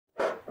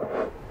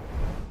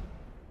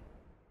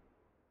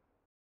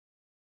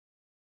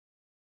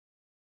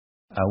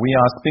We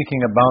are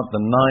speaking about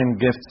the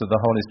 9 gifts of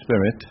the Holy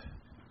Spirit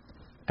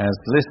as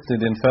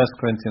listed in 1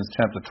 Corinthians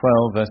chapter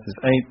 12, verses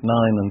 8,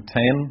 9, and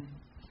 10.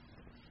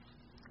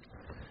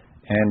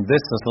 And this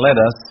has led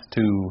us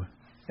to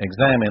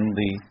examine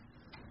the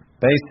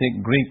basic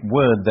Greek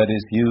word that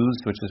is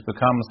used, which has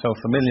become so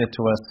familiar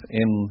to us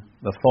in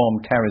the form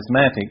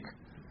charismatic.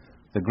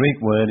 The Greek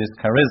word is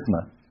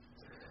charisma.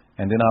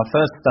 And in our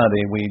first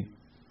study, we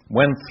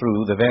went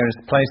through the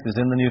various places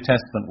in the New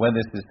Testament where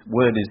this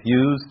word is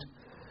used,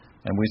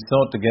 and we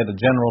sought to get a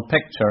general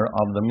picture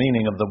of the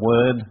meaning of the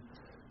word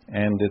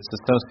and its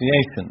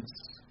associations.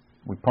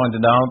 We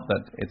pointed out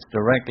that it's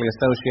directly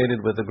associated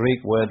with the Greek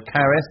word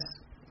charis,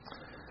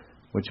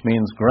 which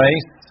means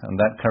grace, and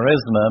that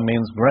charisma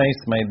means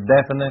grace made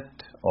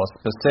definite or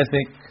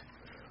specific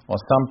or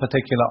some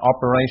particular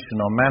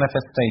operation or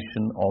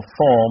manifestation or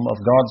form of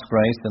God's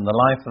grace in the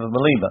life of a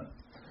believer.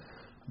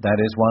 That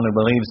is, one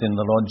who believes in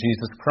the Lord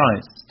Jesus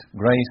Christ.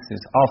 Grace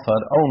is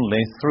offered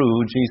only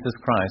through Jesus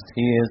Christ.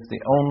 He is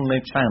the only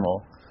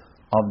channel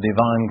of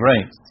divine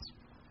grace.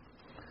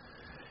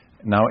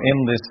 Now, in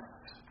this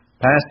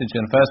passage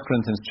in 1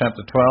 Corinthians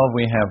chapter 12,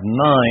 we have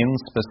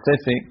 9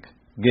 specific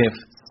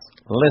gifts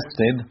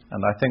listed,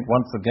 and I think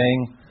once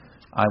again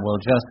I will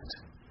just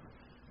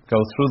go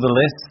through the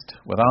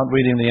list without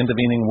reading the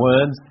intervening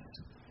words.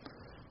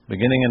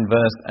 Beginning in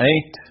verse 8,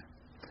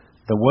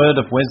 the word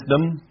of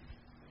wisdom,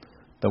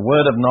 the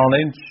word of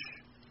knowledge,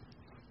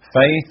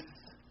 faith,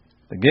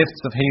 the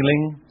gifts of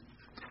healing,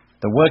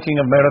 the working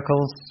of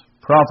miracles,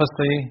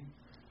 prophecy,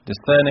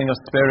 discerning of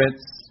spirits,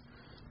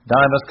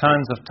 divers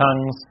kinds of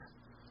tongues,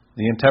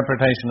 the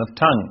interpretation of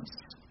tongues.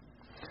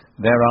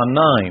 There are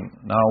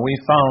 9. Now, we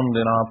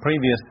found in our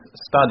previous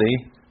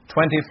study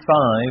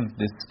 25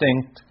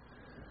 distinct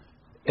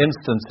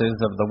instances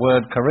of the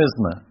word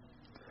charisma.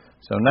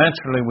 So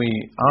naturally we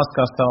ask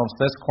ourselves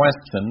this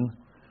question: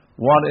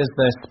 what is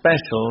there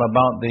special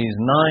about these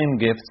 9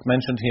 gifts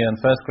mentioned here in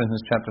 1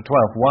 Corinthians chapter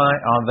 12? Why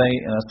are they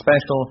in a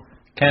special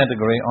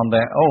category on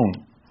their own?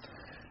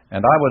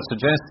 And I would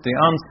suggest the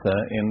answer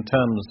in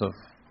terms of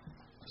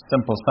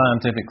simple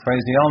scientific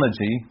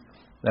phraseology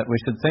that we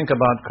should think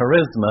about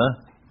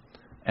charisma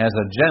as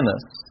a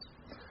genus,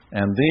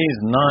 and these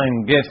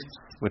 9 gifts,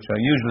 which are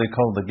usually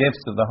called the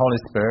gifts of the Holy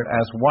Spirit,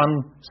 as one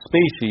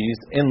species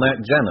in that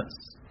genus.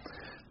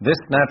 This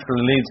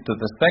naturally leads to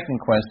the second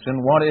question: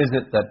 what is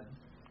it that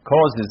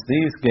causes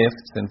these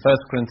gifts in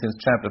 1 Corinthians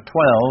chapter 12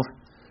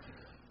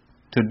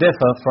 to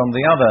differ from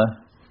the other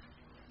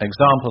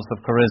examples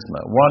of charisma?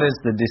 What is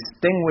the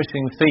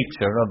distinguishing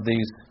feature of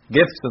these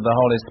gifts of the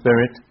Holy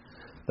Spirit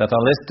that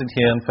are listed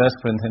here in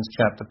 1 Corinthians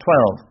chapter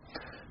 12?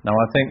 Now,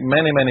 I think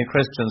many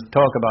Christians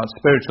talk about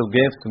spiritual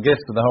gifts and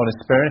gifts of the Holy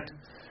Spirit,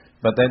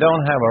 but they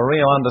don't have a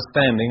real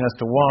understanding as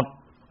to what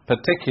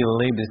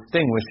particularly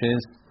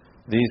distinguishes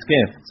these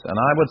gifts. And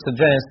I would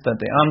suggest that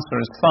the answer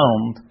is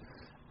found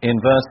in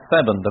verse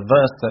 7, the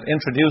verse that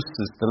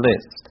introduces the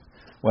list,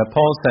 where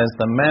Paul says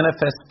the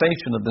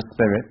manifestation of the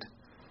Spirit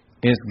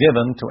is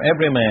given to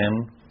every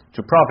man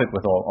to profit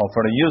withal, or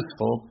for a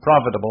useful,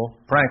 profitable,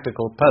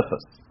 practical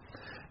purpose.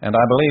 And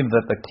I believe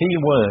that the key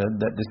word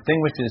that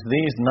distinguishes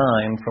these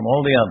 9 from all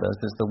the others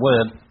is the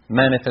word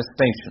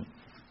manifestation.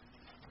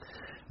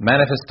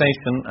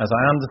 Manifestation, as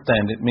I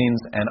understand it, means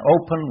an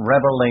open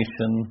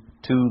revelation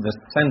to the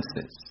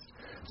senses.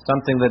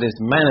 Something that is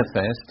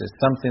manifest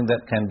is something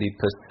that can be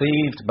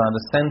perceived by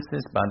the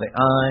senses, by the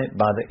eye,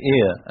 by the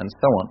ear, and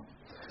so on.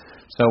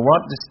 So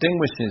what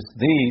distinguishes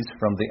these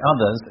from the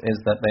others is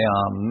that they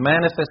are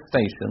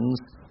manifestations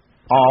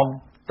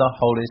of the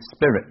Holy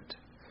Spirit.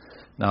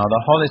 Now,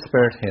 the Holy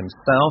Spirit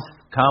Himself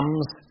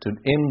comes to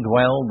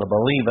indwell the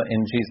believer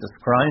in Jesus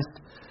Christ,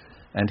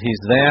 and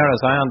He's there,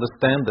 as I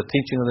understand the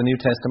teaching of the New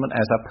Testament,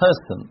 as a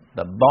person.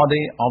 The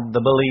body of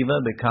the believer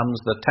becomes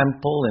the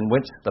temple in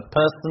which the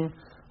person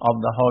of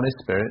the Holy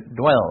Spirit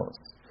dwells.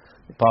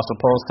 The Apostle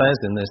Paul says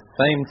in this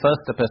same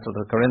first epistle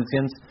to the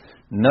Corinthians,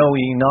 "Know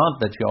ye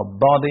not that your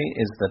body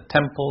is the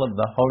temple of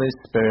the Holy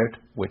Spirit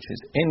which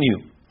is in you?"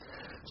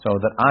 So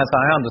that, as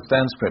I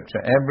understand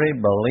Scripture, every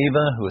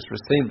believer who has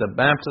received the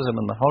baptism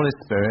in the Holy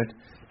Spirit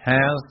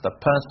has the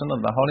person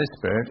of the Holy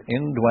Spirit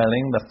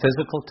indwelling the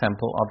physical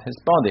temple of his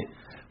body.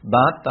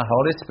 But the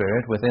Holy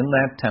Spirit within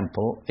that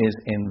temple is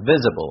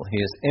invisible. He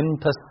is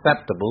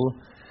imperceptible.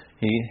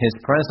 His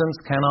presence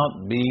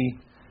cannot be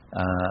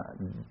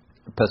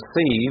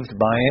perceived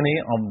by any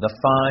of the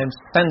 5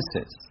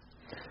 senses.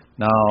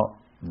 Now,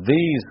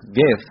 these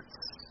gifts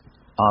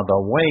are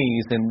the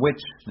ways in which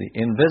the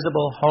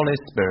invisible Holy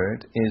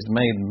Spirit is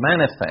made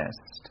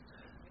manifest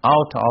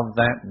out of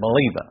that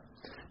believer.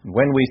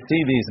 When we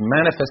see these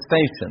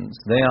manifestations,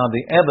 they are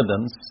the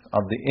evidence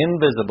of the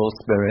invisible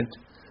Spirit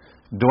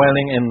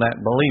dwelling in that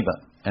believer.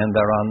 And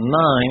there are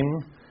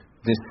 9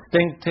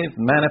 distinctive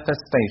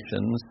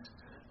manifestations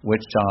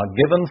which are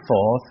given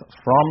forth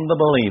from the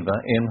believer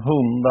in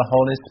whom the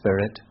Holy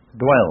Spirit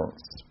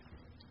dwells.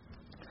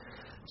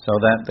 So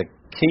that the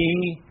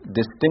key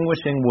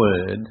distinguishing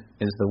word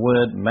is the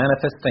word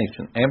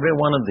manifestation. Every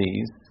one of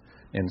these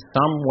in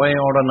some way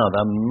or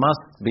another,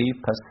 must be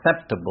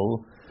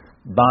perceptible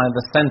by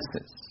the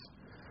senses.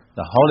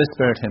 The Holy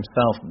Spirit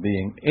himself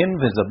being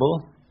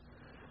invisible,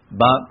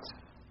 but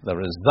the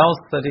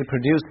results that he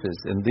produces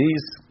in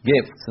these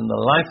gifts in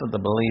the life of the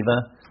believer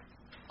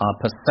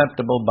are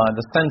perceptible by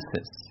the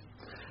senses.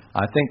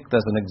 I think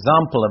there's an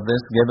example of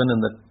this given in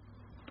the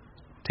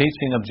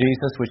teaching of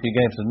Jesus which he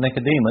gave to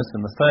Nicodemus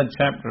in the 3rd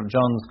chapter of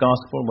John's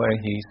Gospel, where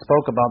he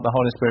spoke about the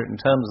Holy Spirit in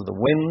terms of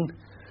the wind,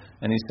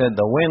 and he said,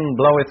 "The wind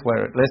bloweth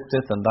where it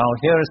listeth, and thou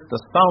hearest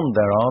the sound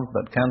thereof,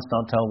 but canst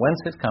not tell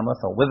whence it cometh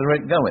or whither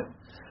it goeth."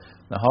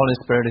 The Holy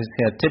Spirit is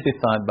here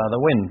typified by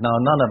the wind. Now,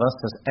 none of us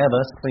has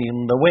ever seen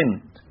the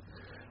wind,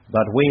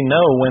 but we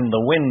know when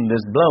the wind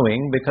is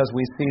blowing because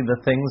we see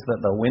the things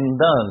that the wind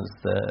does.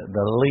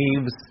 The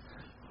leaves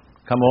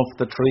come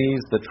off the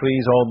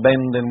trees all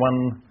bend in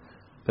one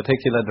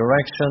particular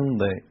direction,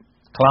 the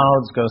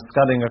clouds go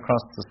scudding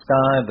across the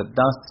sky, the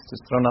dust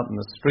is thrown up in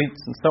the streets,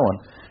 and so on.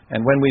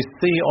 And when we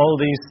see all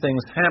these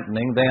things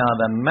happening, they are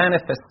the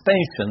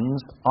manifestations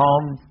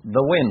of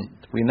the wind.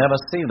 We never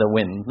see the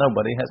wind.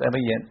 Nobody has ever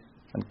yet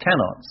and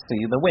cannot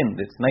see the wind.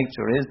 Its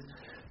nature is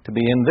to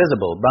be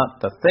invisible,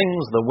 but the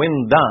things the wind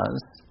does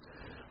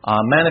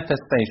are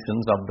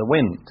manifestations of the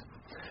wind.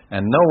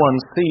 And no one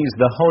sees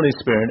the Holy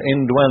Spirit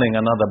indwelling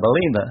another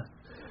believer,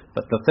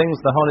 but the things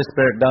the Holy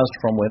Spirit does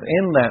from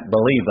within that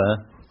believer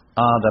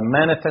are the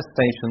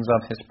manifestations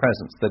of his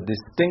presence, the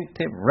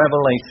distinctive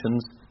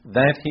revelations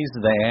that he's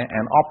there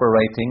and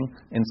operating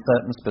in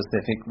certain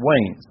specific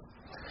ways.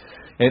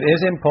 It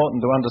is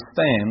important to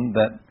understand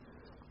that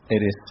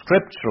it is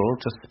scriptural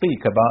to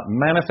speak about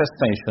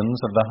manifestations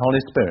of the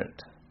Holy Spirit.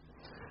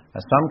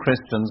 As some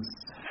Christians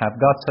have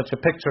got such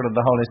a picture of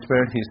the Holy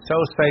Spirit, he's so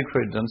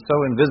sacred and so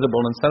invisible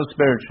and so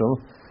spiritual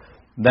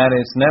that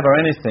it's never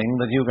anything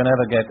that you can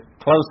ever get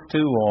close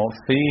to or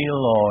feel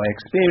or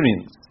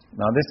experience.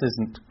 Now, this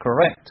isn't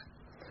correct.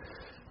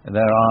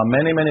 There are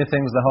many, many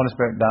things the Holy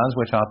Spirit does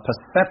which are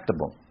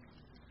perceptible.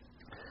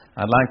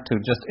 I'd like to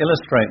just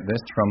illustrate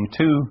this from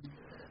 2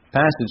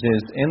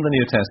 passages in the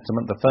New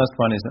Testament. The first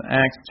one is in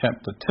Acts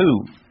chapter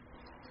 2.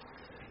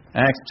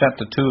 Acts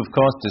chapter 2, of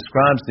course,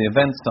 describes the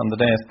events on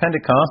the day of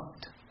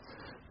Pentecost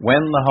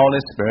when the Holy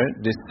Spirit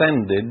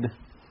descended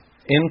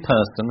in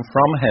person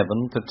from heaven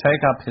to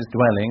take up his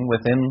dwelling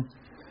within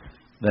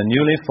the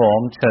newly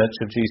formed Church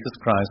of Jesus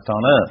Christ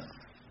on earth.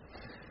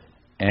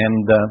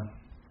 And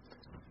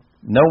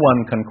no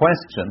one can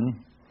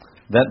question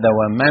that there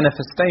were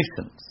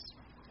manifestations.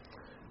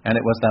 And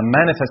it was the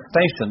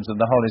manifestations of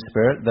the Holy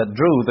Spirit that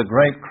drew the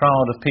great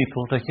crowd of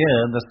people to hear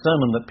the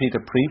sermon that Peter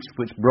preached,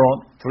 which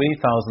brought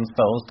 3,000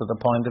 souls to the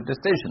point of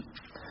decision.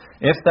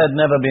 If there'd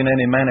never been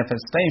any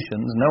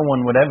manifestations, no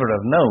one would ever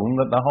have known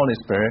that the Holy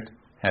Spirit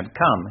had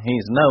come.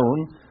 He's known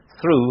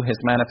through his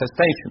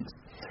manifestations.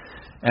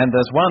 And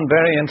there's one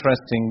very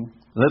interesting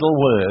little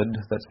word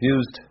that's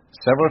used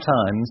several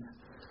times,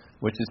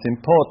 which is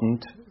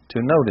important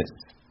to notice.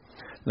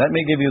 Let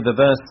me give you the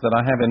verse that I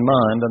have in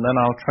mind, and then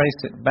I'll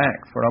trace it back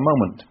for a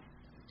moment.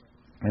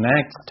 In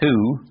Acts 2,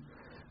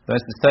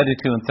 verses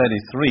 32 and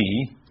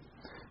 33,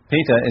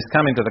 Peter is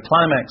coming to the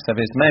climax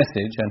of his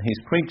message, and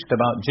he's preached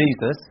about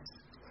Jesus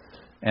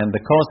and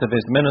the course of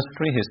his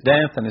ministry, his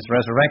death and his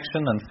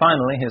resurrection, and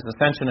finally his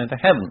ascension into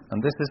heaven.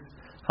 And this is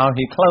how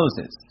he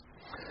closes.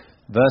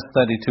 Verse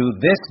 32,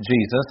 "This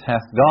Jesus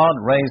hath God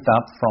raised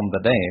up from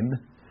the dead,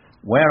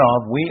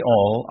 whereof we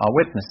all are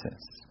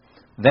witnesses.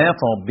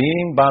 Therefore,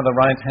 being by the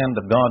right hand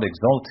of God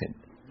exalted,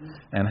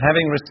 and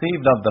having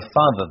received of the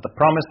Father the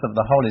promise of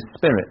the Holy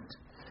Spirit,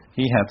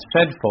 he hath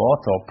shed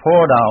forth or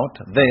poured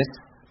out this,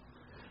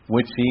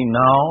 which ye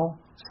now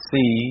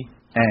see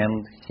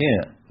and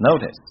hear."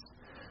 Notice,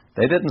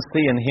 they didn't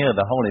see and hear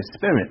the Holy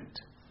Spirit,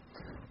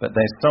 but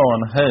they saw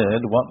and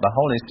heard what the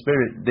Holy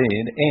Spirit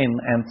did in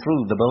and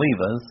through the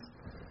believers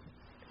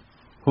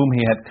whom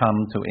he had come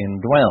to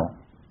indwell.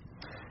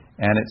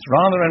 And it's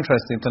rather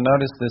interesting to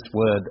notice this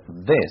word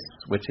 "this,"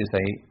 which is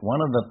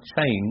one of the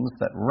chains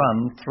that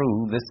run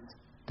through this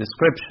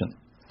description.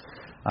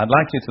 I'd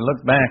like you to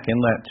look back in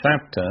that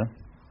chapter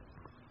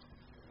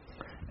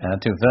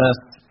to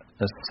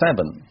verse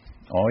 7,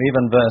 or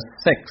even verse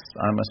 6.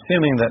 I'm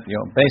assuming that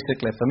you're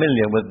basically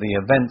familiar with the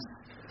events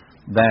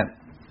that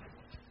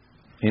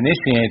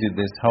initiated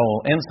this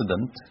whole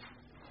incident.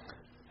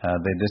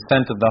 The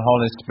descent of the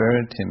Holy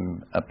Spirit,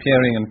 him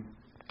appearing in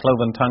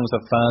cloven tongues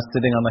of fire,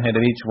 sitting on the head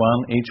of each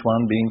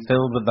one being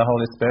filled with the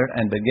Holy Spirit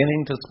and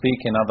beginning to speak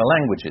in other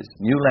languages,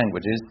 new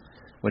languages,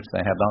 which they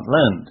had not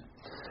learned.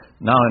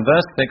 Now in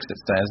verse 6 it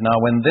says, "Now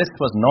when this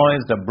was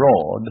noised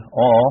abroad,"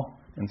 or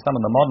in some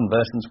of the modern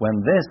versions, "when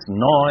this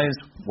noise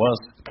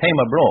came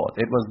abroad,"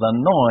 it was the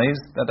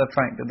noise that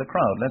attracted the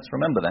crowd. Let's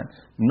remember that.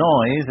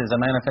 Noise is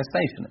a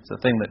manifestation. It's a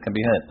thing that can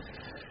be heard.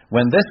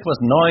 "When this was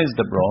noised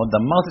abroad,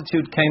 the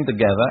multitude came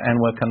together and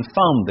were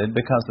confounded,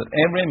 because that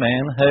every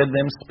man heard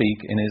them speak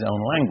in his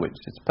own language."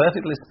 It's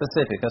perfectly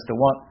specific as to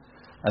what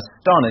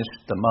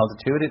astonished the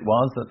multitude. It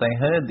was that they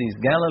heard these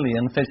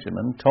Galilean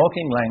fishermen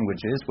talking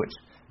languages which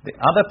the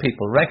other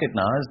people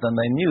recognized, and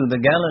they knew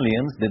the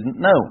Galileans didn't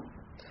know.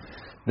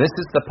 This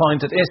is the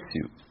point at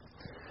issue.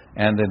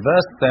 And in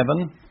verse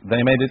 7,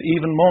 they made it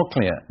even more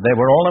clear. They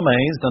were all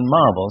amazed and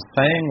marveled,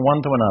 saying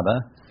one to another,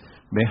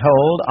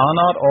 Behold, are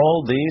not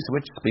all these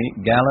which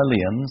speak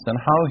Galileans? And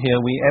how hear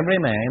we every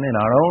man in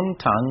our own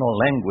tongue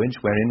or language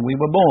wherein we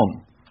were born?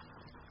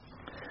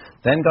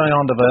 Then going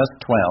on to verse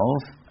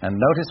 12, and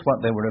notice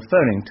what they were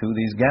referring to,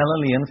 these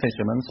Galilean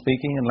fishermen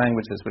speaking in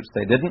languages which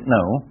they didn't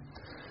know.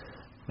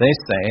 They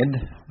said,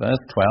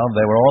 verse 12,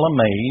 they were all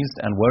amazed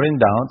and were in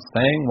doubt,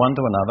 saying one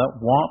to another,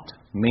 What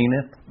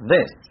meaneth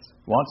this?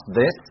 What's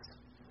this?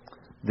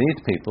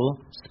 These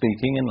people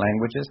speaking in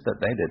languages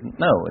that they didn't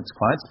know. It's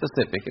quite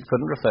specific. It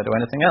couldn't refer to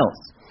anything else.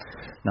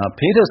 Now,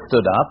 Peter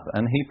stood up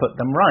and he put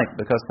them right,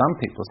 because some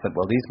people said,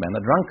 well, these men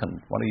are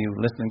drunken. What are you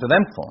listening to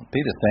them for?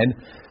 Peter said,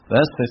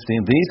 verse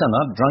 15, These are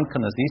not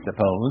drunken as ye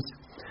suppose,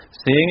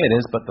 seeing it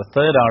is but the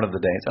third hour of the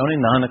day. It's only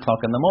 9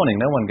 o'clock in the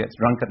morning. No one gets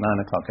drunk at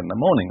 9 o'clock in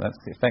the morning.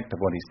 That's the effect of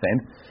what he said.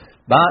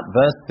 But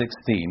verse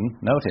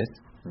 16, notice,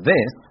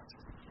 this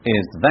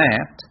is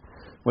that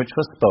which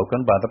was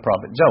spoken by the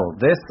prophet Joel.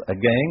 This,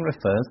 again,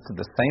 refers to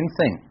the same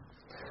thing,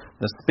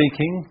 the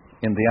speaking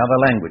in the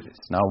other languages.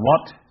 Now,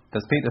 what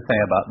does Peter say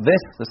about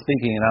this, the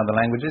speaking in other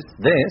languages?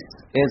 This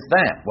is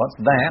that. What's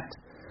that?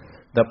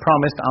 The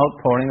promised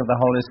outpouring of the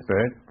Holy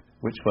Spirit,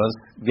 which was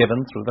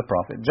given through the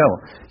prophet Joel.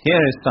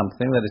 Here is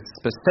something that is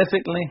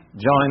specifically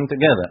joined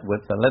together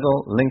with the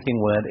little linking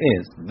word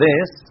is.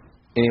 This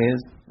is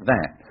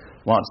that.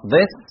 What's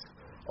this?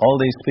 All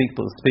these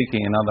people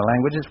speaking in other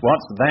languages.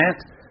 What's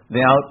that? The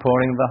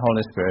outpouring of the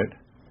Holy Spirit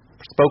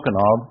spoken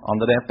of on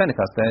the day of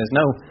Pentecost. There is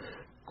no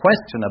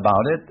question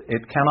about it.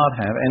 It cannot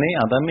have any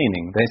other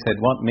meaning. They said,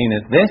 what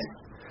meaneth this?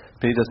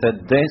 Peter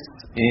said, this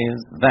is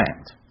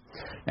that.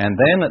 And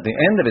then at the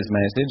end of his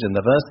message, in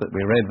the verse that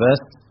we read,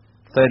 verse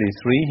 33,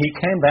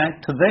 he came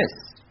back to this.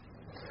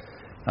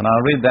 And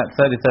I'll read that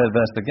 33rd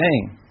verse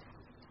again.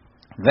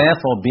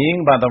 Therefore,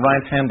 being by the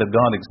right hand of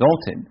God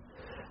exalted,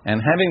 and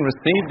having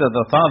received of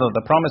the Father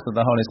the promise of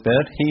the Holy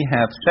Spirit, he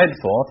hath shed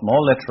forth,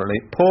 more literally,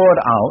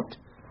 poured out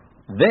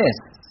this,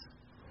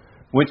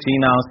 which ye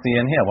now see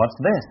and hear.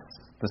 What's this?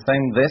 The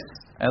same this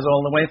as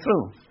all the way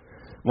through.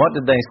 What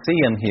did they see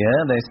and hear?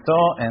 They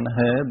saw and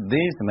heard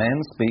these men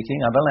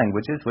speaking other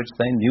languages which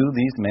they knew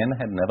these men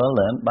had never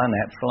learned by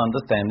natural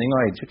understanding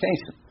or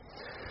education.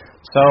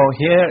 So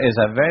here is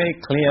a very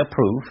clear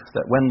proof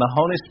that when the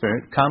Holy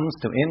Spirit comes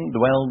to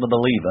indwell the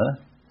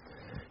believer,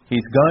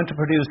 He's going to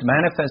produce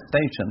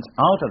manifestations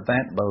out of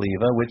that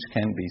believer which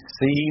can be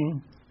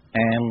seen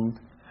and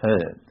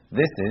heard.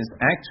 This is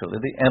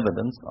actually the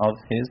evidence of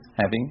His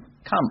having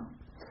come.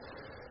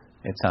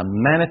 It's a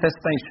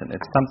manifestation.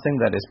 It's something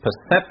that is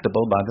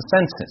perceptible by the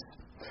senses.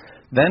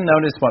 Then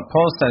notice what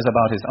Paul says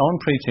about his own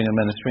preaching and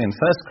ministry in 1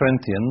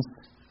 Corinthians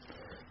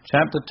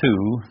chapter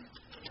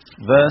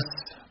 2, verse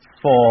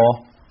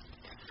 4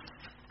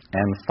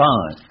 and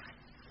 5.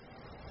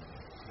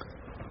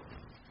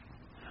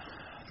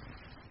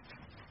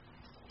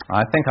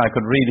 I think I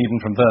could read even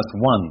from verse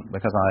 1,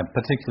 because I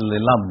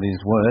particularly love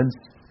these words.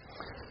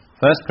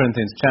 1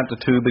 Corinthians chapter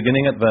 2,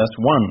 beginning at verse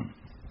 1.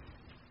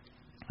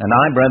 And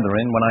I,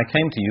 brethren, when I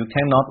came to you,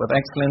 came not with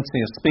excellency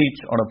of speech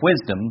or of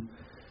wisdom,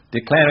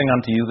 declaring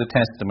unto you the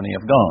testimony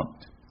of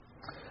God.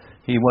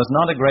 He was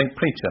not a great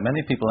preacher. Many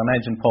people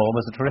imagine Paul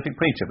was a terrific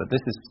preacher, but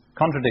this is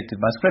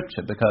contradicted by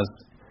Scripture, because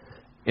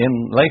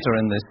later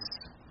in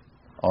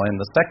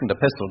the second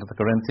epistle to the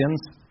Corinthians,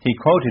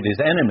 he quoted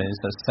his enemies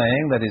as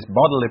saying that his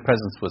bodily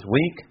presence was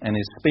weak and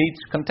his speech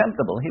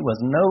contemptible. He was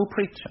no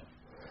preacher.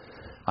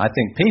 I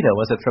think Peter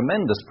was a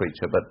tremendous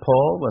preacher, but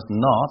Paul was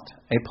not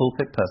a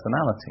pulpit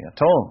personality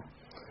at all.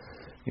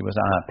 He was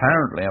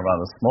apparently a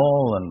rather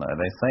small and,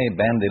 they say,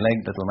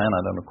 bandy-legged little man.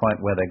 I don't know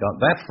quite where they got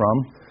that from.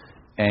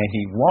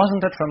 He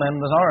wasn't a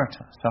tremendous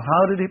orator. So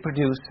how did he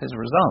produce his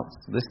results?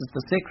 This is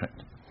the secret.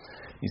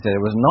 He said,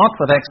 it was not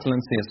with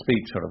excellency of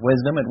speech or of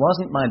wisdom. It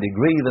wasn't my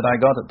degree that I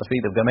got at the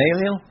feet of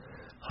Gamaliel.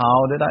 How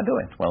did I do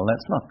it? Well,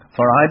 let's look.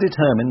 For I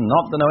determined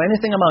not to know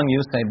anything among you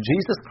save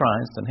Jesus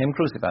Christ and Him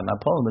crucified. Now,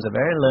 Paul was a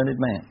very learned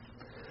man.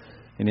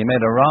 And he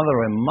made a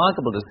rather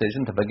remarkable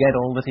decision to forget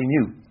all that he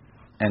knew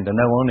and to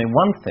know only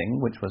one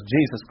thing, which was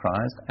Jesus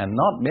Christ, and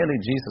not merely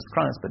Jesus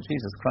Christ, but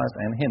Jesus Christ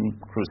and Him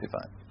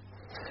crucified.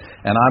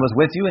 And I was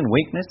with you in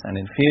weakness and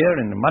in fear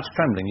and in much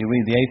trembling. You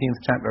read the 18th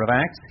chapter of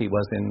Acts. He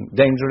was in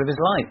danger of his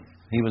life.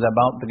 He was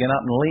about to get up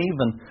and leave,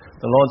 and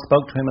the Lord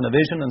spoke to him in a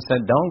vision and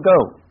said, don't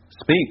go,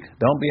 speak,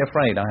 don't be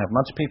afraid, I have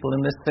much people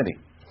in this city.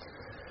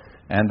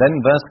 And then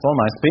verse 4,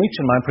 my speech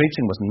and my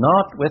preaching was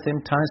not with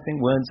enticing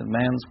words of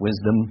man's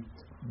wisdom,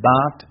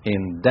 but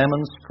in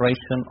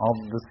demonstration of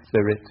the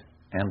Spirit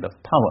and of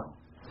power.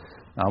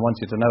 Now I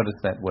want you to notice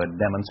that word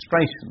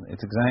demonstration.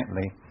 It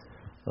exactly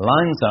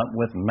lines up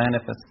with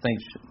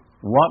manifestation.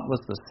 What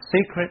was the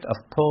secret of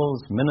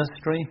Paul's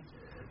ministry?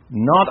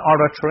 Not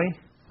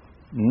oratory,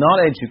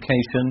 not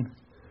education,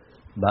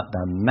 but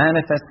the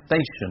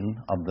manifestation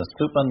of the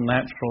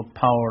supernatural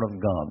power of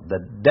God,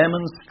 the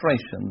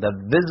demonstration, the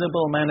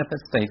visible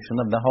manifestation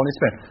of the Holy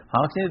Spirit.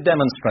 How can you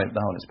demonstrate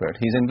the Holy Spirit?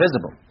 He's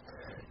invisible.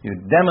 You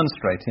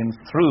demonstrate Him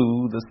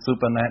through the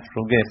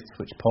supernatural gifts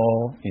which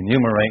Paul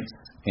enumerates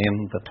in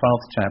the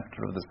 12th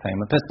chapter of the same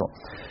epistle.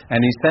 And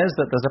he says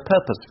that there's a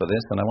purpose for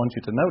this, and I want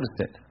you to notice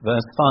it.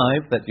 Verse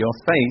 5, that your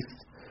faith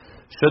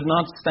should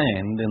not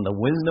stand in the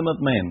wisdom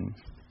of men,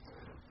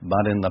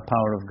 but in the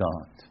power of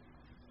God.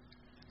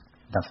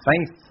 The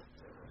faith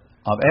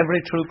of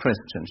every true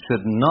Christian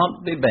should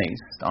not be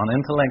based on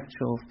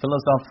intellectual,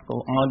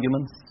 philosophical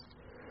arguments,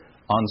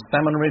 on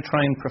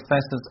seminary-trained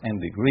professors and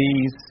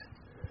degrees,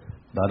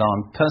 but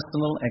on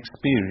personal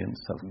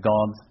experience of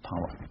God's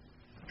power.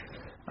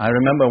 I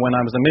remember when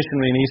I was a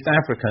missionary in East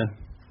Africa,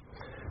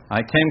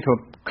 I came to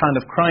a kind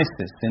of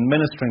crisis in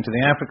ministering to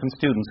the African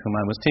students whom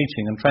I was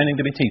teaching and training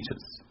to be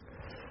teachers,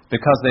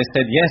 because they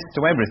said yes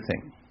to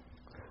everything,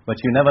 but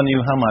you never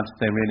knew how much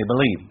they really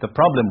believed. The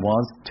problem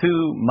was too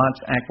much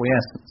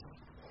acquiescence.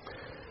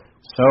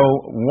 So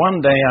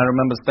one day I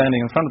remember standing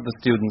in front of the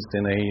students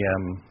in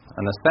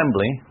an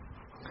assembly,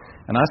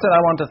 and I said,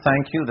 I want to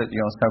thank you that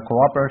you're so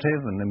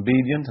cooperative and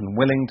obedient and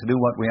willing to do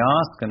what we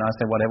ask. And I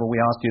said, whatever we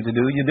ask you to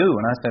do, you do.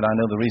 And I said, I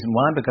know the reason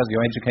why, because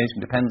your education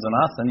depends on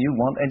us and you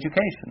want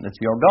education.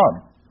 It's your God.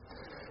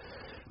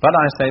 But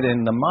I said,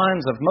 in the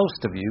minds of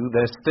most of you,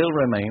 there still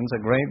remains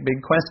a great big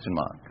question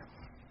mark.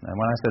 And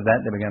when I said that,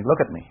 they began to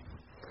look at me.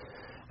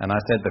 And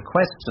I said, the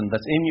question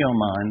that's in your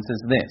minds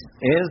is this: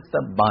 is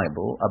the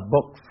Bible a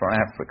book for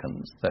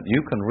Africans that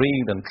you can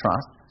read and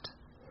trust?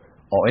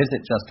 Or is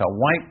it just a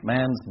white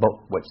man's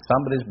book which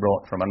somebody's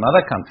brought from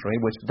another country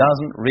which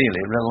doesn't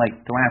really relate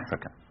to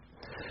Africa?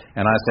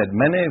 And I said,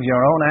 many of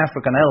your own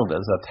African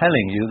elders are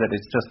telling you that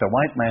it's just a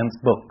white man's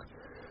book,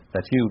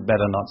 that you'd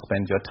better not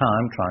spend your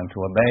time trying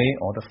to obey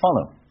or to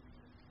follow.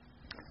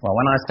 Well,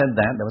 when I said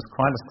that, there was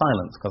quite a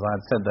silence, because I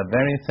had said the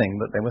very thing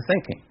that they were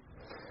thinking.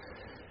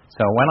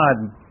 So when I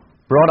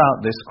brought out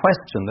this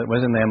question that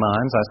was in their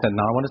minds, I said,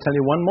 now I want to tell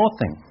you one more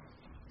thing.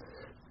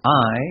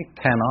 I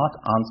cannot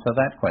answer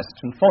that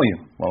question for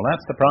you. Well,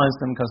 that surprised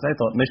them, because they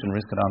thought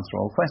missionaries could answer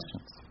all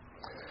questions.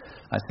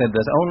 I said,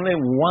 there's only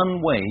one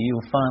way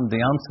you'll find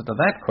the answer to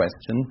that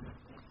question,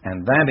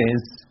 and that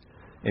is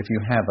if you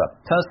have a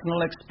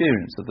personal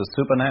experience of the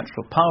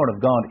supernatural power of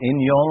God in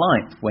your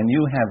life. When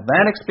you have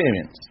that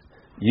experience,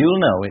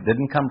 you'll know it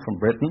didn't come from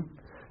Britain,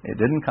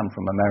 it didn't come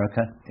from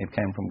America, it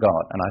came from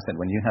God. And I said,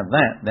 when you have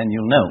that, then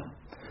you'll know.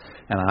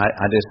 And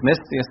I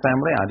dismissed the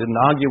assembly, I didn't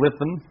argue with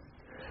them.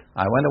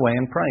 I went away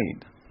and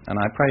prayed.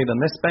 And I prayed on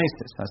this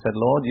basis. I said,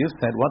 Lord, you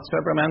said,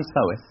 whatsoever a man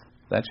soweth,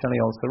 that shall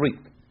he also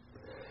reap.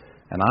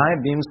 And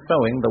I've been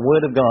sowing the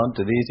word of God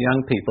to these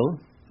young people,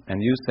 and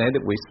you said,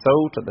 if we sow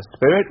to the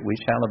Spirit, we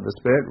shall of the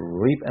Spirit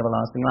reap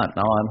everlasting life.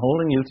 Now I'm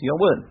holding you to your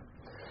word.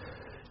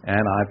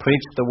 And I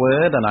preached the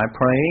word, and I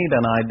prayed,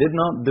 and I did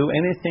not do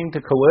anything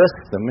to coerce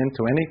them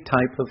into any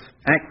type of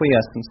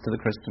acquiescence to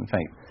the Christian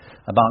faith.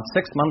 About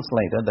 6 months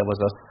later, there was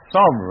a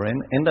sovereign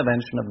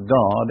intervention of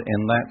God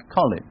in that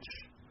college.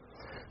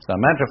 So, as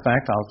a matter of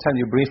fact, I'll tell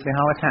you briefly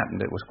how it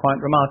happened. It was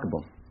quite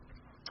remarkable.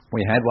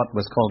 We had what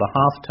was called a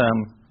half-term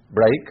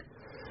break,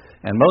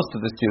 and most of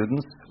the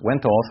students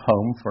went off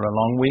home for a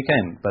long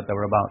weekend. But there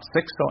were about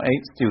 6 or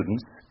 8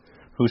 students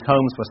whose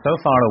homes were so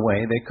far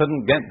away they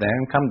couldn't get there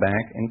and come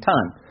back in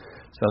time.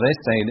 So they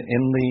stayed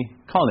in the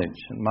college.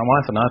 And my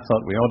wife and I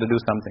thought we ought to do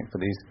something for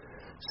these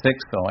 6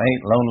 or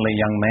 8 lonely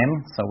young men.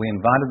 So we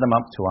invited them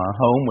up to our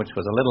home, which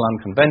was a little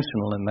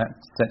unconventional in that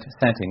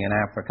setting in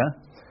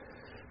Africa,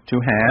 to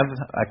have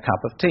a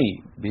cup of tea.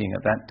 Being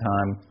at that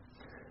time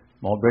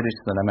more British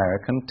than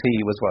American, tea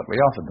was what we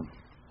offered them.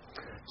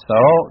 So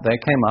they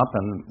came up,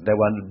 and they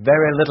were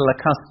very little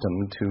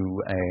accustomed to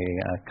a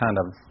kind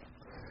of,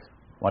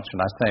 what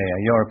should I say,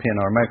 a European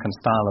or American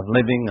style of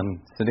living and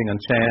sitting on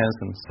chairs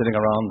and sitting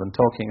around and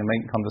talking and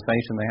making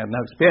conversation. They had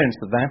no experience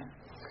of that.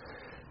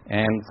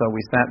 And so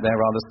we sat there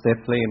rather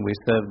stiffly, and we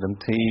served them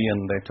tea, and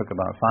they took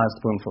about 5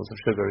 spoonfuls of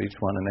sugar each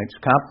one in each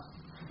cup.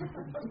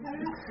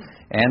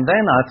 And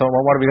then I thought,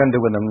 well, what are we going to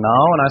do with them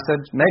now? And I said,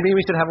 maybe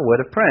we should have a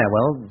word of prayer.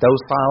 Well,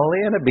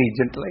 docilely and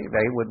obediently,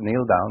 they would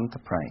kneel down to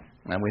pray.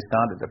 And we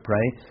started to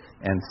pray,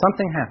 and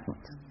something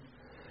happened.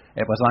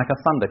 It was like a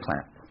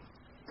thunderclap.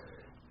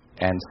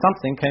 And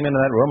something came into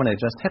that room, and it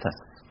just hit us.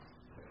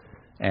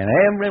 And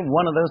every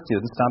one of those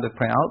students started to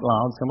pray out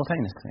loud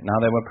simultaneously. Now,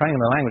 they were praying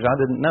in a language I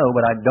didn't know,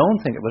 but I don't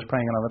think it was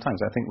praying in other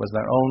tongues. I think it was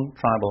their own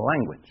tribal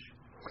language.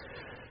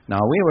 Now,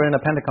 we were in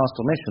a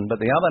Pentecostal mission,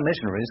 but the other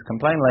missionaries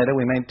complained later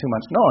we made too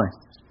much noise.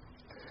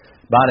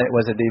 But it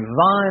was a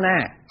divine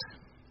act.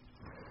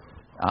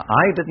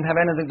 I didn't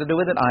have anything to do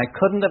with it. I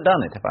couldn't have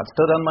done it if I'd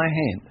stood on my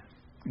head.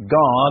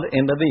 God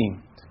intervened.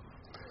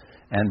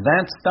 And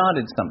that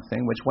started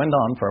something which went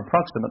on for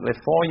approximately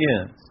 4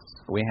 years.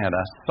 We had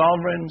a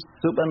sovereign,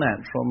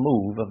 supernatural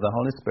move of the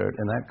Holy Spirit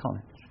in that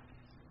college.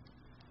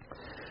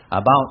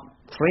 About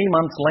 3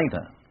 months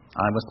later,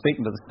 I was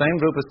speaking to the same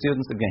group of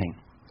students again.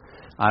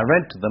 I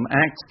read to them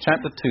Acts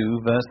chapter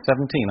 2, verse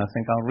 17. I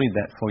think I'll read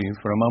that for you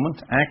for a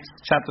moment. Acts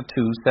chapter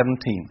 2,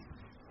 17.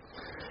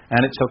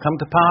 And it shall come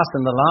to pass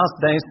in the last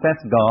days, saith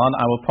God,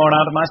 I will pour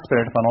out of my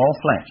Spirit upon all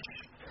flesh.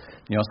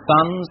 Your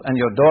sons and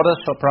your daughters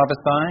shall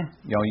prophesy,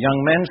 your young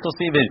men shall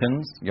see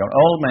visions, your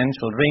old men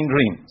shall dream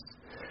dreams.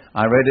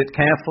 I read it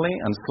carefully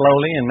and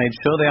slowly and made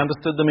sure they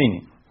understood the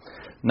meaning.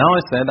 Now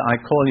I said, I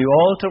call you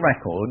all to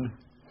record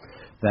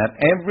that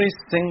every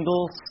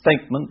single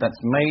statement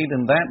that's made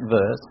in that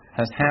verse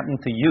has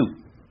happened to you.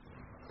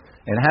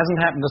 It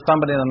hasn't happened to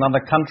somebody in another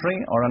country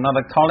or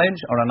another college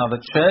or another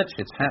church.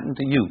 It's happened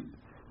to you.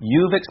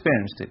 You've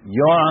experienced it.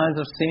 Your eyes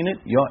have seen it.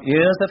 Your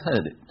ears have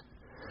heard it.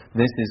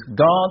 This is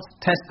God's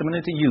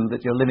testimony to you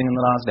that you're living in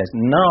the last days.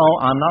 No,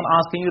 I'm not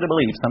asking you to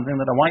believe something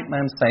that a white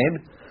man said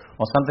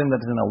or something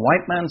that is in a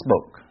white man's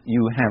book.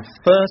 You have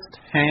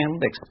first-hand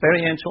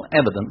experiential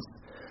evidence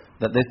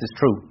that this is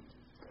true.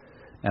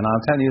 And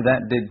I'll tell you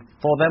that did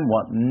for them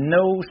what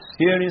no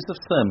series of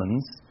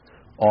sermons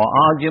or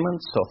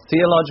arguments or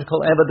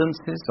theological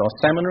evidences or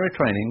seminary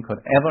training could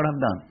ever have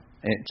done.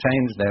 It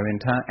changed their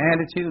entire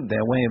attitude,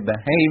 their way of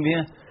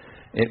behavior.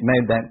 It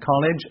made that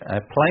college a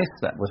place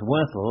that was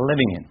worth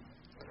living in.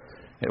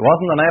 It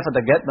wasn't an effort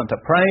to get them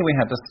to pray. We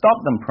had to stop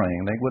them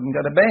praying. They wouldn't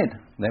go to bed.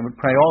 They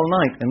would pray all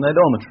night in their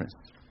dormitories.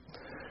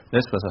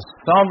 This was a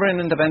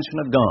sovereign intervention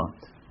of God.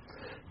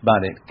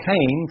 But it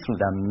came through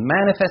the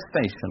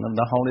manifestation of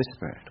the Holy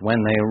Spirit. When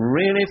they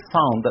really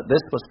found that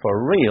this was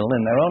for real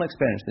in their own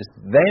experiences,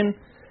 then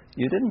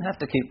you didn't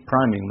have to keep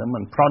priming them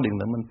and prodding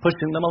them and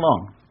pushing them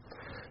along.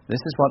 This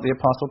is what the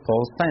Apostle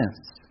Paul says.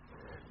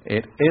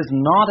 It is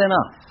not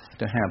enough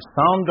to have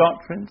sound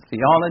doctrine,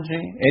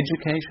 theology,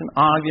 education,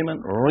 argument,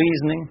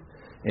 reasoning.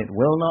 It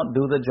will not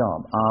do the job.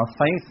 Our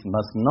faith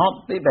must not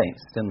be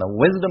based in the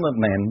wisdom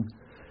of men,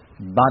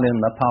 but in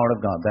the power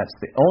of God. That's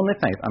the only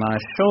faith. And I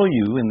assure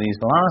you, in these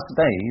last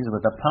days,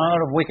 with the power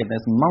of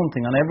wickedness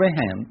mounting on every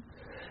hand,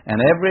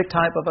 and every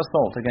type of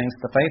assault against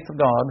the faith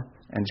of God,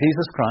 and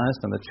Jesus Christ,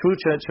 and the true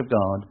church of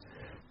God,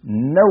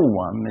 no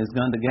one is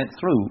going to get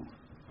through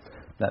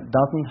that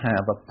doesn't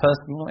have a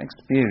personal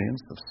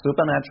experience of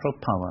supernatural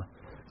power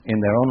in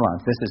their own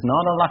life. This is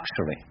not a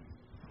luxury.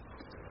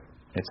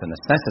 It's a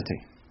necessity.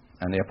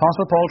 And the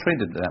Apostle Paul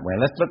treated it that way.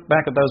 Let's look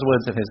back at those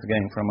words of his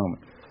again for a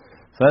moment.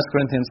 1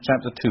 Corinthians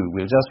chapter 2,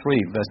 we'll just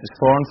read verses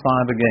 4 and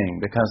 5 again,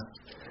 because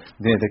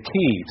they're the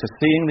key to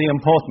seeing the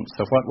importance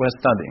of what we're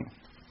studying.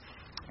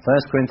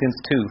 1 Corinthians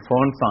 2,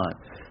 4 and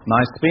 5.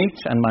 My speech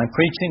and my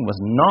preaching was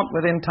not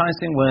with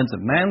enticing words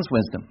of man's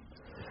wisdom,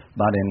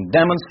 but in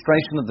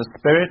demonstration of the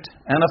Spirit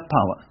and of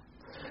power,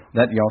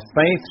 that your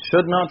faith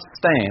should not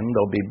stand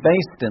or be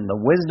based in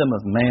the wisdom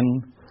of men,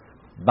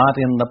 but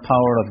in the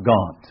power of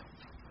God.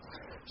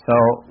 So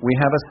we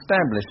have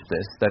established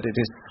this, that it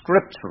is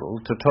scriptural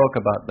to talk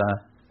about the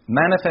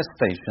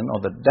manifestation or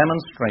the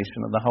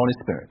demonstration of the Holy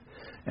Spirit.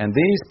 And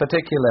these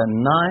particular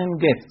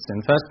 9 gifts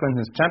in 1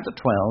 Corinthians chapter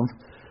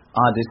 12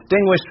 are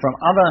distinguished from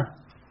other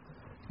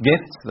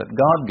gifts that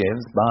God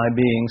gives by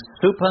being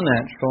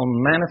supernatural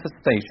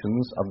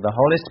manifestations of the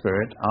Holy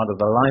Spirit out of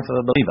the life of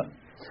a believer.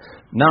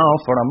 Now,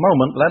 for a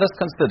moment, let us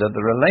consider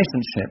the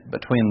relationship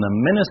between the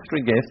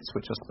ministry gifts,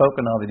 which are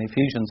spoken of in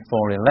Ephesians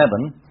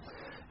 4:11,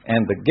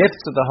 and the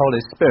gifts of the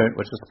Holy Spirit,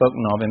 which are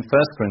spoken of in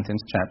 1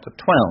 Corinthians chapter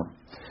 12.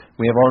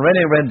 We have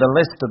already read the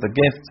list of the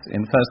gifts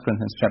in 1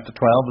 Corinthians chapter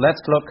 12.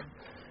 Let's look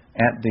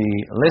at the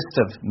list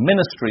of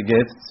ministry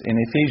gifts in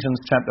Ephesians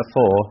chapter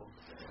 4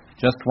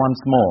 just once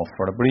more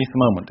for a brief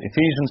moment.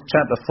 Ephesians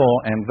chapter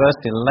 4 and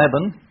verse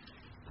 11,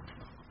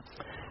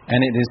 and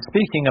it is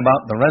speaking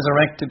about the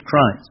resurrected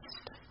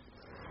Christ.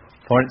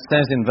 For it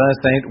says in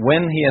verse 8,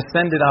 when he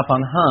ascended up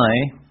on high,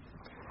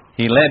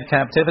 he led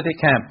captivity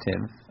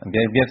captive and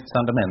gave gifts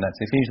unto men. That's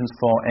Ephesians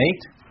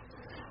 4:8.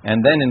 And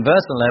then in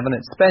verse 11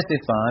 it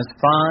specifies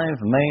 5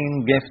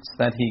 main gifts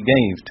that he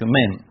gave to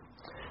men.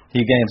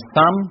 He gave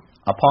some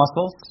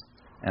apostles,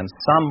 and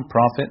some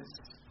prophets,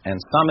 and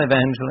some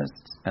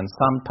evangelists, and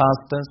some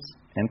pastors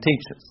and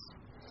teachers.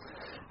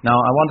 Now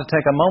I want to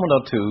take a moment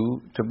or two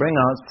to bring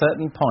out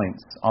certain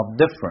points of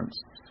difference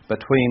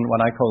between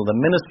what I call the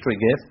ministry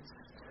gifts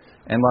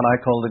and what I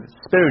call the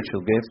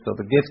spiritual gifts, or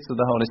the gifts of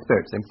the Holy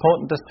Spirit. It's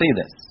important to see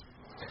this.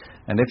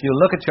 And if you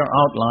look at your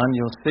outline,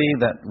 you'll see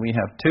that we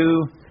have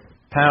 2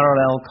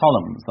 parallel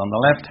columns. On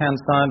the left-hand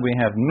side, we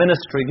have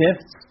ministry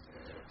gifts.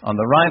 On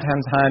the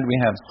right-hand side, we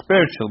have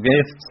spiritual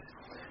gifts.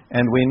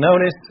 And we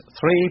notice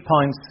 3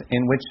 points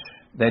in which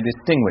they're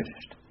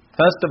distinguished.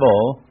 First of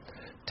all,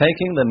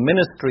 taking the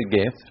ministry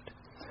gift,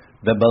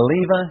 the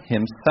believer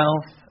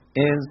himself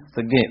is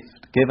the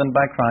gift given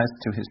by Christ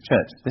to his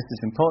church. This is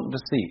important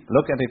to see.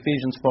 Look at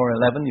Ephesians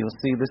 4:11. You'll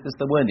see this is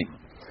the wording.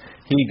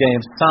 He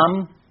gave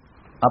some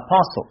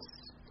apostles.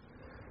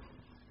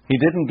 He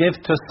didn't give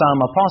to some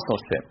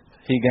apostleship.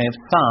 He gave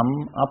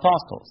some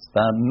apostles.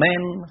 The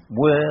men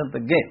were the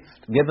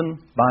gift given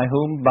by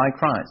whom? By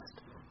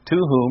Christ. To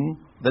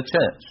whom? The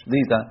church.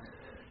 These are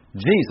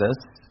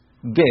Jesus'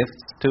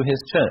 gifts to his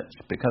church,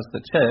 because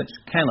the church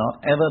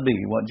cannot ever be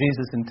what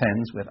Jesus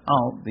intends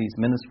without these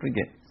ministry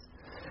gifts.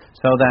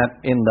 So that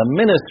in the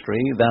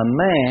ministry, the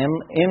man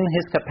in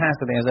his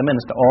capacity as a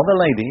minister, or the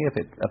lady, if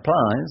it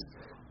applies,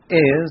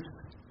 is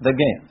the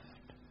gift.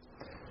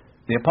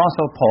 The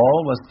Apostle Paul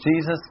was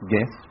Jesus'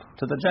 gift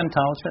to the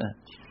Gentile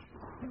church.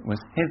 was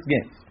his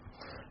gift.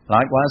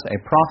 Likewise,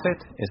 a prophet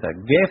is a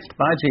gift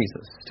by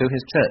Jesus to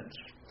his church.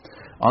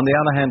 On the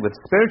other hand, with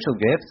spiritual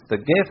gifts, the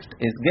gift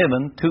is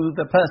given to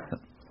the person.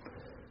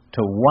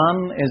 To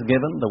one is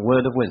given the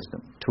word of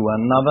wisdom, to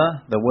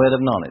another the word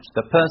of knowledge.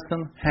 The person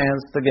has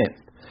the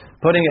gift.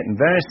 Putting it in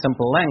very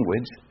simple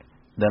language,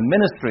 the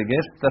ministry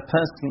gift, the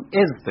person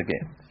is the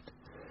gift.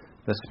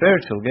 The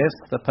spiritual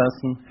gifts, the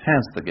person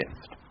has the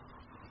gift.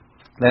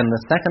 Then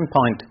the second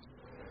point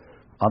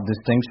of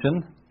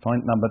distinction,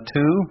 point number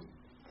 2,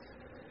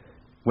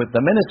 with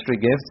the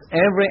ministry gifts,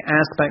 every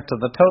aspect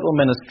of the total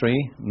ministry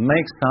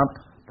makes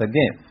up the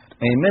gift.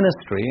 A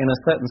ministry, in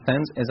a certain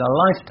sense, is a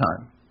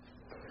lifetime.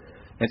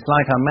 It's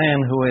like a man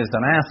who is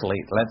an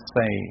athlete. Let's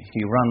say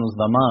he runs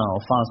the mile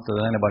faster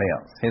than anybody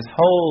else. His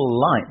whole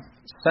life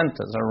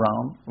centers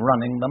around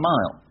running the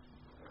mile.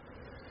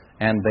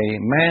 And the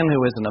man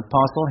who is an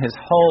apostle, his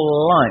whole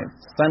life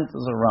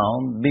centers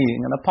around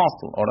being an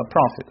apostle or a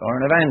prophet or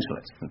an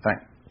evangelist. In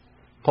fact,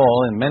 Paul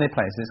in many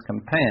places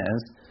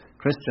compares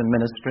Christian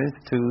ministries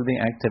to the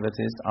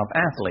activities of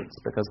athletes,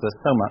 because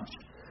there's so much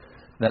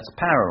that's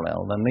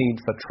parallel. The need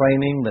for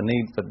training, the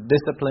need for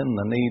discipline,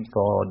 the need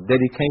for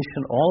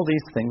dedication, all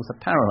these things are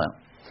parallel.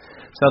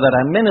 So that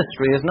a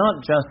ministry is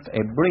not just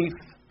a brief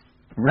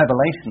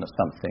revelation of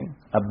something,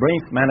 a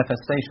brief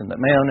manifestation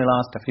that may only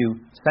last a few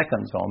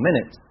seconds or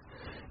minutes.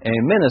 A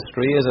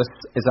ministry is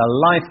a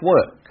life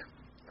work.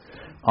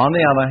 On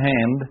the other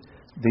hand,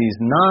 these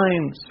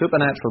 9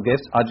 supernatural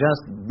gifts are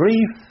just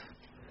brief,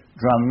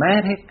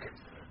 dramatic,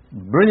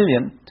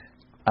 brilliant,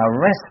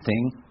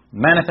 arresting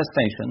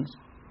manifestations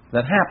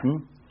that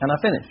happen and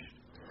are finished.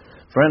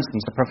 For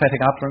instance, a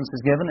prophetic utterance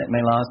is given. It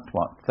may last,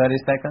 30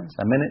 seconds,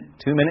 a minute,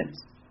 2 minutes.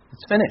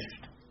 It's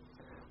finished.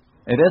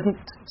 It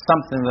isn't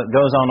something that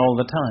goes on all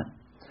the time.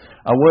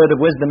 A word of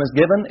wisdom is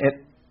given. It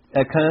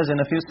occurs in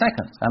a few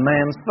seconds. A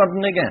man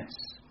suddenly gets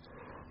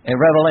a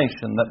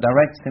revelation that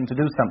directs him to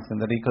do something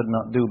that he could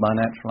not do by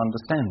natural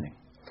understanding.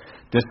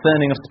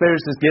 Discerning of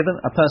spirits is given.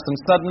 A person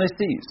suddenly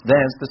sees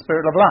there's the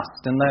spirit of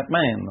lust in that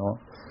man, or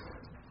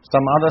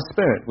some other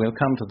spirit. We'll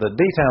come to the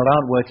detailed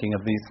outworking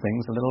of these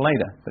things a little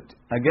later. But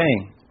again,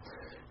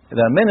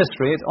 the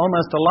ministry is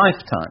almost a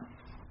lifetime.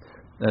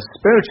 The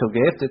spiritual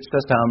gift, it's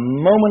just a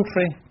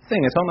momentary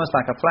thing. It's almost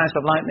like a flash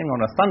of lightning or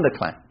a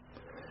thunderclap.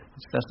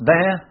 It's just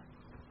there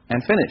and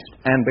finished.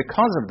 And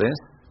because of this,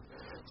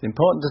 it's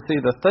important to see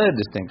the third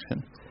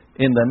distinction.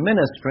 In the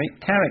ministry,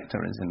 character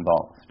is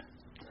involved.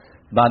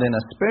 But in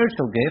a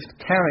spiritual gift,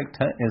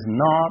 character is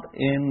not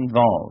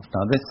involved.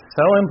 Now, this is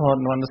so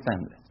important to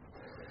understand this.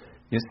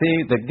 You see,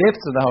 the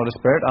gifts of the Holy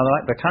Spirit are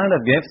like the kind of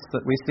gifts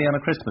that we see on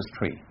a Christmas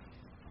tree.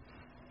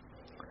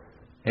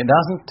 It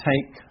doesn't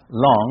take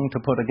long to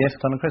put a gift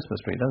on a Christmas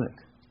tree, does it?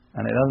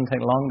 And it doesn't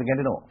take long to get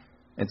it off.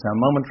 It's a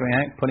momentary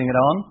act putting it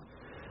on.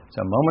 It's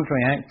a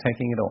momentary act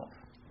taking it off.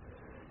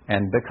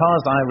 And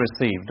because I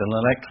received an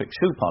electric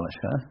shoe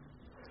polisher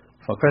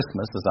for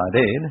Christmas, as I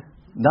did,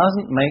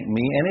 doesn't make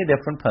me any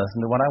different person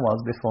to what I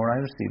was before I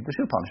received the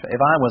shoe polisher.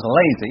 If I was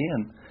lazy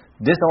and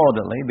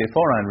disorderly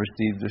before I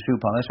received the shoe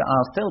polisher,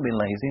 I'll still be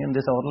lazy and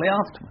disorderly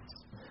afterwards.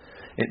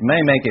 It may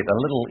make it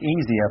a little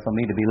easier for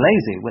me to be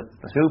lazy with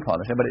the shoe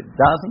polisher, but it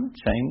doesn't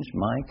change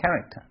my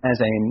character. As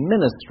a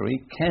ministry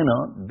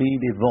cannot be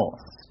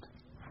divorced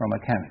from a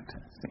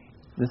character. See,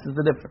 this is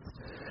the difference.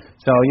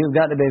 So you've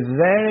got to be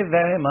very,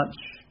 very much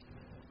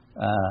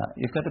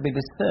you've got to be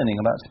discerning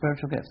about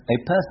spiritual gifts. A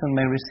person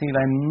may receive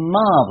a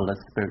marvelous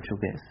spiritual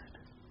gift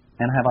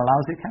and have a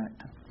lousy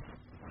character.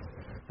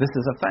 This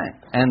is a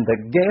fact. And the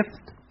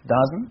gift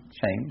doesn't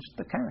change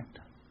the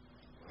character.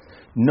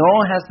 Nor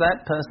has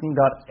that person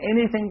got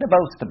anything to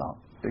boast about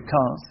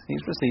because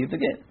he's received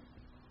a gift.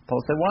 Paul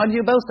said, why do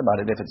you boast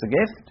about it? If it's a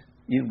gift,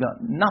 you've got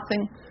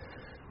nothing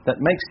that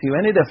makes you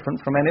any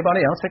different from anybody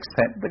else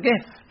except the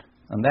gift.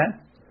 And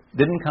that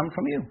didn't come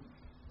from you.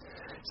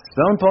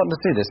 So important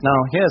to see this. Now,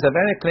 here's a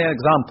very clear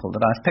example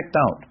that I've picked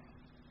out.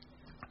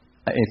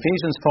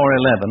 Ephesians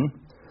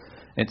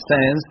 4:11, it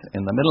says,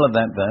 in the middle of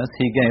that verse,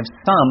 he gave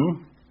some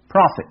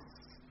prophets.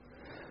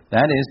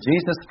 That is,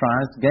 Jesus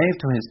Christ gave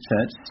to his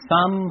church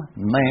some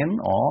men,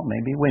 or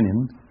maybe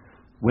women,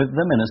 with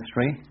the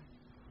ministry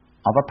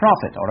of a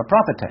prophet or a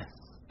prophetess.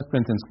 1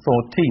 Corinthians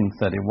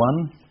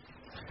 14:31.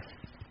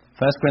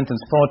 1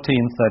 Corinthians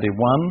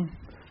 14:31,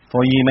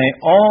 for ye may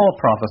all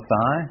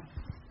prophesy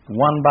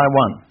one by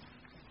one.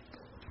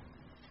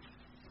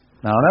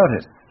 Now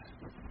notice,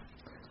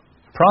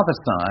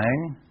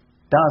 prophesying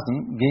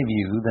doesn't give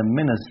you the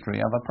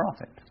ministry of a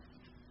prophet.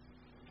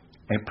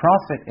 A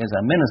prophet is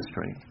a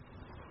ministry.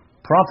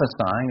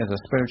 Prophesying is a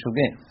spiritual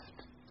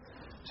gift.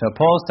 So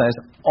Paul says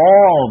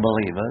all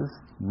believers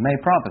may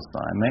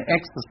prophesy, may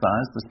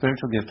exercise the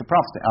spiritual gift of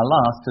prophecy.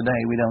 Alas,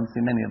 today we don't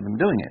see many of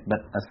them doing it. But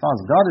as far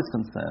as God is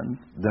concerned,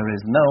 there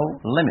is no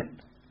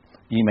limit.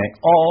 Ye may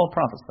all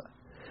prophesy.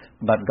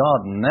 But God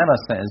never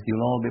says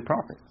you'll all be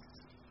prophets.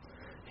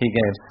 He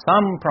gave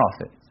some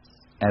prophets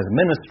as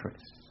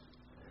ministries,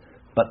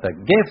 but the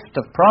gift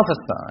of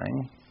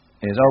prophesying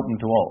is open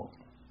to all.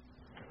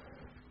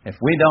 If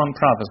we don't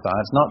prophesy,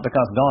 it's not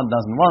because God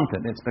doesn't want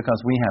it, it's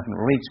because we haven't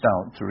reached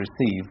out to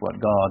receive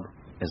what God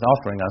is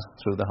offering us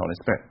through the Holy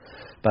Spirit.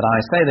 But I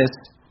say this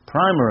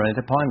primarily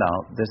to point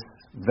out this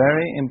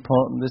very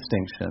important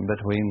distinction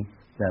between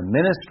the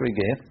ministry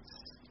gifts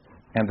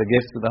and the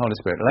gifts of the Holy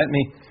Spirit. Let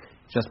me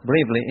just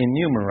briefly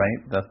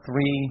enumerate the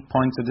 3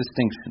 points of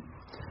distinction.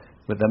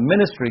 With the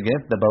ministry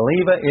gift, the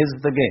believer is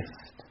the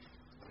gift.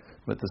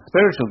 With the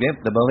spiritual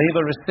gift, the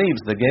believer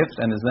receives the gift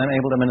and is then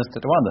able to minister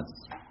to others.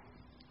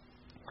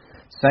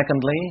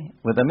 Secondly,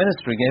 with the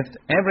ministry gift,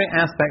 every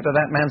aspect of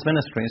that man's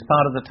ministry is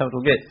part of the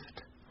total gift.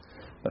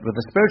 But with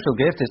the spiritual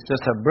gift, it's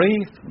just a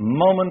brief,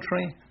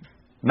 momentary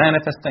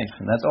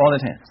manifestation. That's all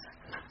it is.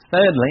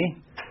 Thirdly,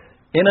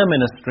 in a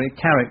ministry,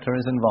 character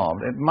is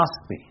involved. It must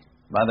be,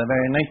 by the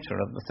very nature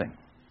of the thing.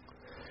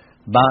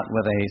 But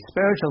with a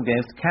spiritual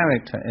gift,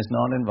 character is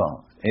not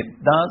involved. It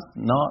does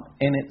not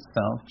in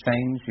itself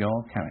change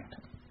your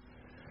character.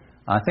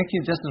 I think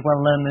you just as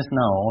well learn this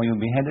now, or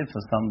you'll be headed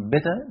for some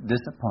bitter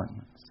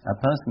disappointments. A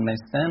person may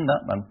stand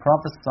up and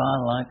prophesy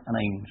like an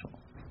angel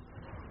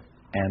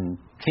and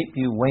keep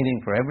you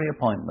waiting for every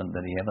appointment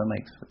that he ever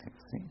makes with you.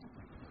 See?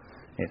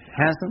 It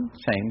hasn't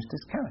changed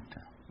his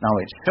character. Now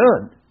it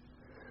should,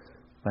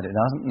 but it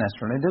doesn't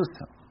necessarily do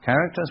so.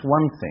 Character is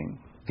one thing,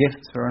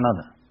 gifts are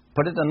another.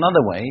 Put it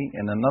another way,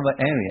 in another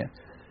area,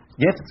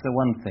 gifts are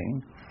one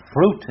thing,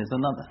 fruit is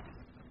another.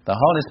 The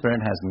Holy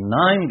Spirit has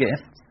 9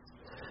 gifts,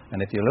 and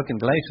if you look in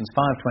Galatians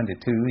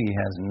 5:22, he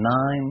has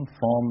 9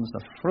 forms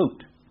of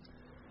fruit.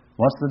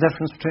 What's the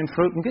difference between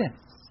fruit and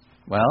gifts?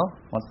 Well,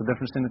 what's the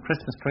difference between a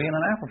Christmas tree and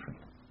an apple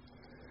tree?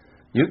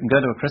 You can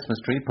go to a Christmas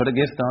tree, put a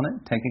gift on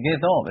it, take a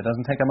gift off. It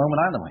doesn't take a moment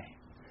either way.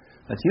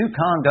 But you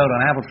can't go to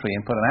an apple tree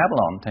and put an apple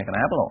on and take an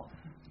apple off.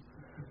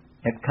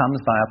 It comes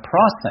by a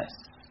process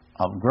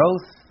of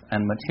growth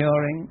and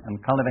maturing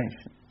and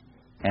cultivation.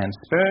 And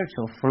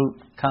spiritual fruit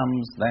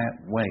comes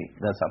that way.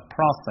 There's a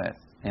process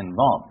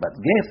involved. But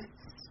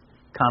gifts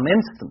come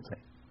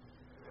instantly.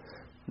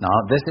 Now,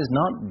 this is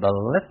not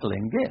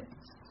belittling gifts.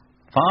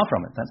 Far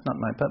from it. That's not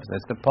my purpose.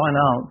 It's to point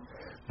out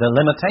the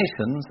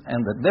limitations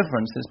and the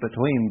differences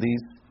between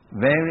these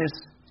various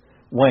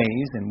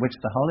ways in which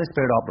the Holy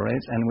Spirit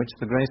operates and in which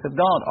the grace of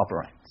God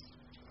operates.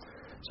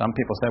 Some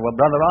people say, well,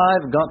 brother,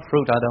 I've got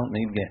fruit, I don't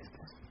need gifts.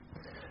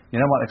 You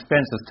know what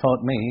experience has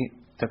taught me?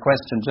 To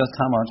question just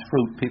how much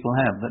fruit people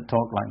have that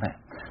talk like that.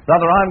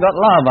 Brother, I've got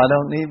love, I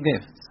don't need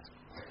gifts.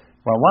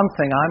 Well, one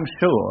thing I'm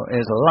sure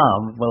is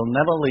love will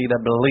never lead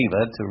a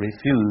believer to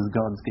refuse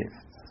God's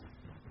gifts.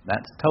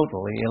 That's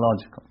totally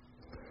illogical.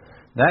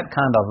 That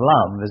kind of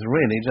love is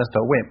really just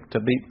a whip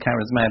to beat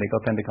charismatic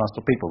or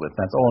Pentecostal people with.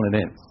 That's all it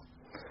is.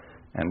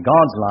 And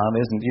God's love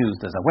isn't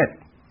used as a whip.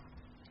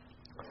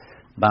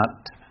 But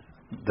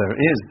there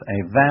is a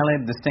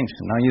valid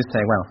distinction. Now you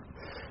say, well,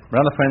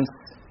 Brother Prince,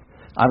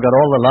 I've got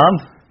all the love,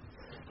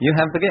 you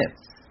have the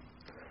gifts.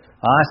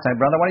 I say,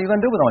 brother, what are you going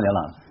to do with all your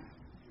love?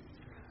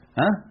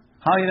 Huh?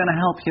 How are you going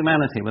to help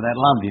humanity with that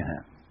love you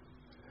have?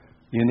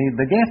 You need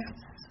the gifts.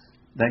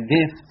 The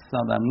gifts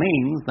are the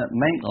means that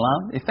make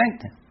love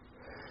effective.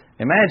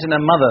 Imagine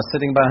a mother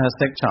sitting by her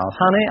sick child.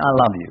 Honey, I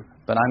love you,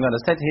 but I'm going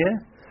to sit here.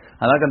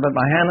 I'm not going to put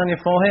my hand on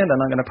your forehead.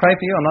 I'm not going to pray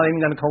for you. I'm not even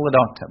going to call the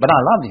doctor. But I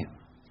love you.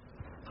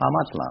 How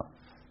much love?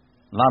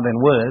 Love in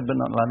word, but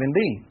not love in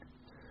deed.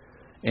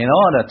 In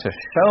order to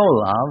show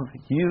love,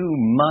 you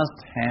must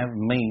have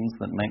means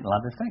that make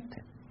love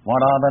effective. What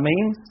are the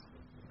means?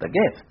 The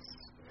gifts.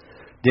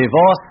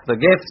 Divorce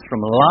the gifts from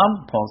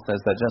love. Paul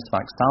says they're just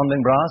like sounding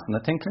brass and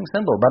a tinkling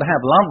cymbal. But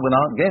have love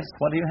without gifts,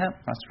 what do you have?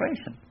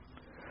 Frustration.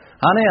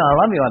 Honey, I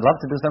love you. I'd love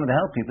to do something to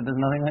help you, but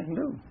there's nothing I can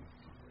do.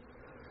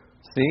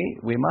 See,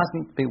 we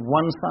mustn't be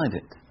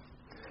one-sided.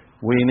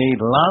 We need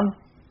love.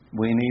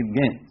 We need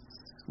gifts.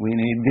 We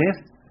need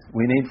gifts.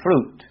 We need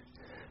fruit.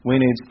 We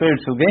need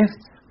spiritual gifts.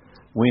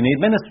 We need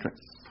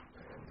ministries.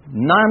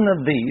 None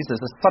of these is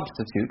a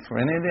substitute for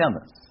any of the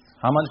others.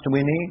 How much do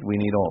we need? We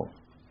need all.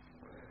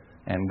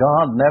 And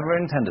God never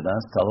intended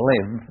us to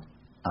live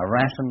a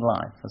rationed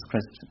life as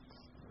Christians.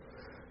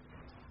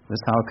 This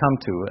I'll come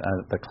to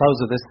at the close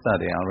of this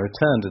study. I'll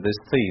return to this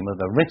theme of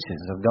the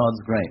riches of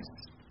God's grace.